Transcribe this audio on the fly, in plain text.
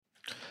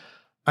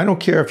I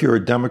don't care if you're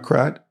a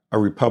Democrat, a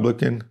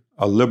Republican,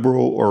 a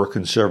liberal, or a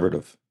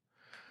conservative.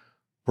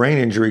 Brain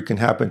injury can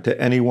happen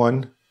to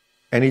anyone,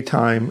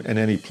 anytime, and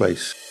any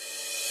place.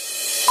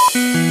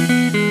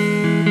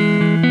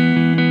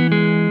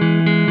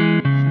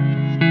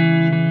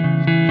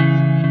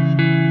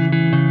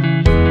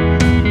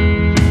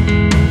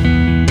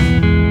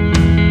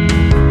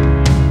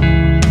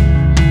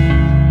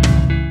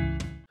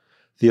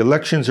 The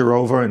elections are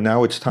over and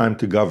now it's time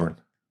to govern.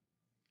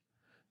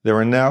 There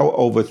are now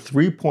over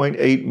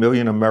 3.8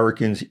 million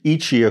Americans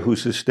each year who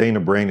sustain a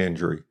brain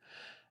injury,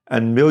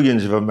 and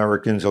millions of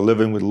Americans are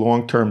living with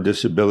long-term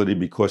disability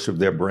because of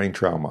their brain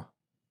trauma.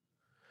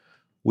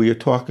 We are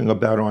talking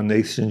about our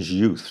nation's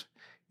youth,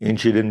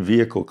 injured in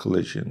vehicle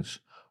collisions,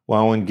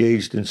 while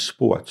engaged in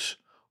sports,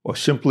 or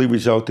simply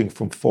resulting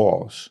from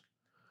falls.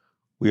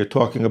 We are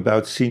talking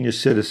about senior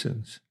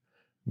citizens,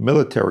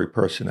 military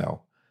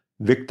personnel,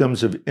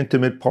 victims of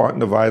intimate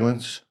partner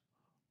violence,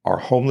 our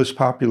homeless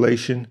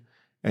population,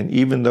 and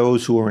even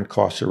those who are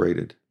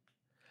incarcerated.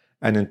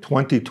 And in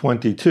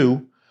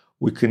 2022,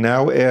 we can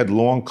now add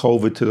long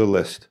COVID to the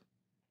list.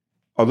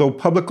 Although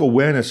public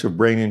awareness of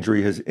brain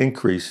injury has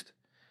increased,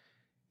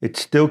 it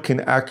still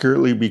can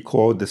accurately be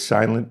called the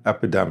silent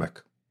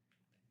epidemic.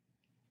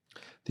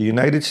 The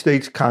United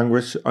States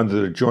Congress,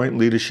 under the joint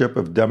leadership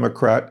of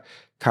Democrat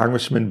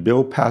Congressman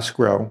Bill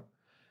Pascrell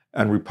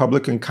and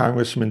Republican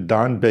Congressman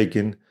Don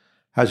Bacon,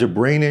 has a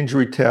brain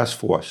injury task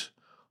force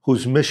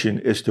whose mission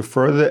is to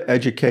further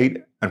educate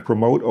and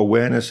promote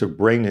awareness of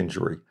brain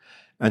injury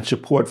and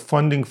support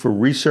funding for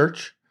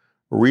research,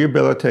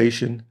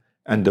 rehabilitation,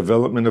 and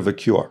development of a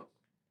cure.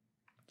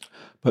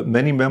 But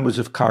many members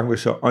of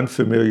Congress are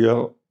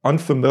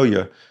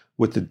unfamiliar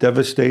with the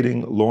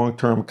devastating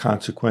long-term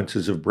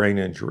consequences of brain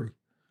injury,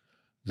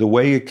 the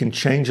way it can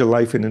change a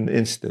life in an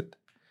instant,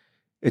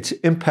 its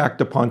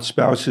impact upon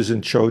spouses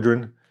and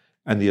children,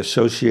 and the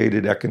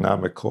associated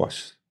economic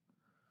costs.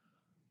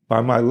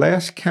 By my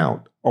last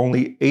count,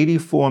 only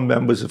 84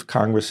 members of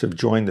Congress have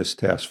joined this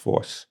task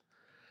force.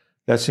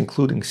 That's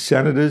including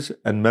senators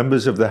and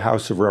members of the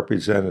House of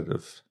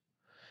Representatives.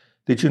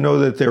 Did you know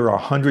that there are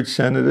 100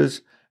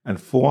 senators and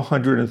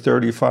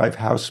 435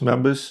 House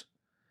members?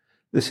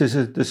 This is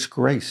a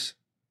disgrace.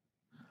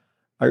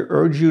 I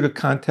urge you to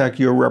contact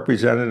your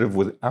representative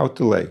without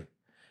delay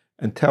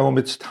and tell them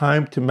it's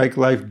time to make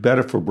life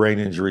better for brain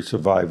injury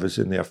survivors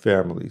and their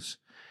families.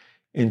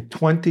 In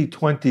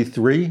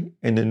 2023,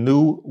 in the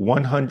new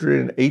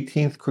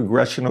 118th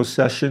congressional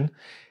session,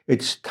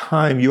 it's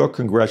time your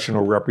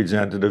congressional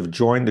representative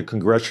joined the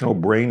Congressional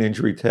Brain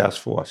Injury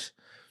Task Force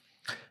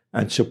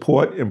and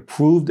support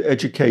improved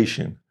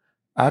education,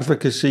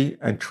 advocacy,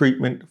 and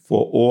treatment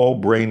for all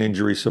brain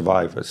injury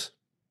survivors.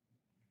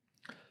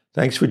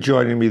 Thanks for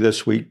joining me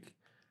this week,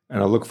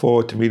 and I look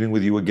forward to meeting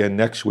with you again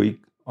next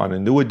week on a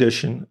new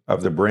edition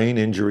of the Brain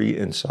Injury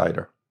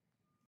Insider.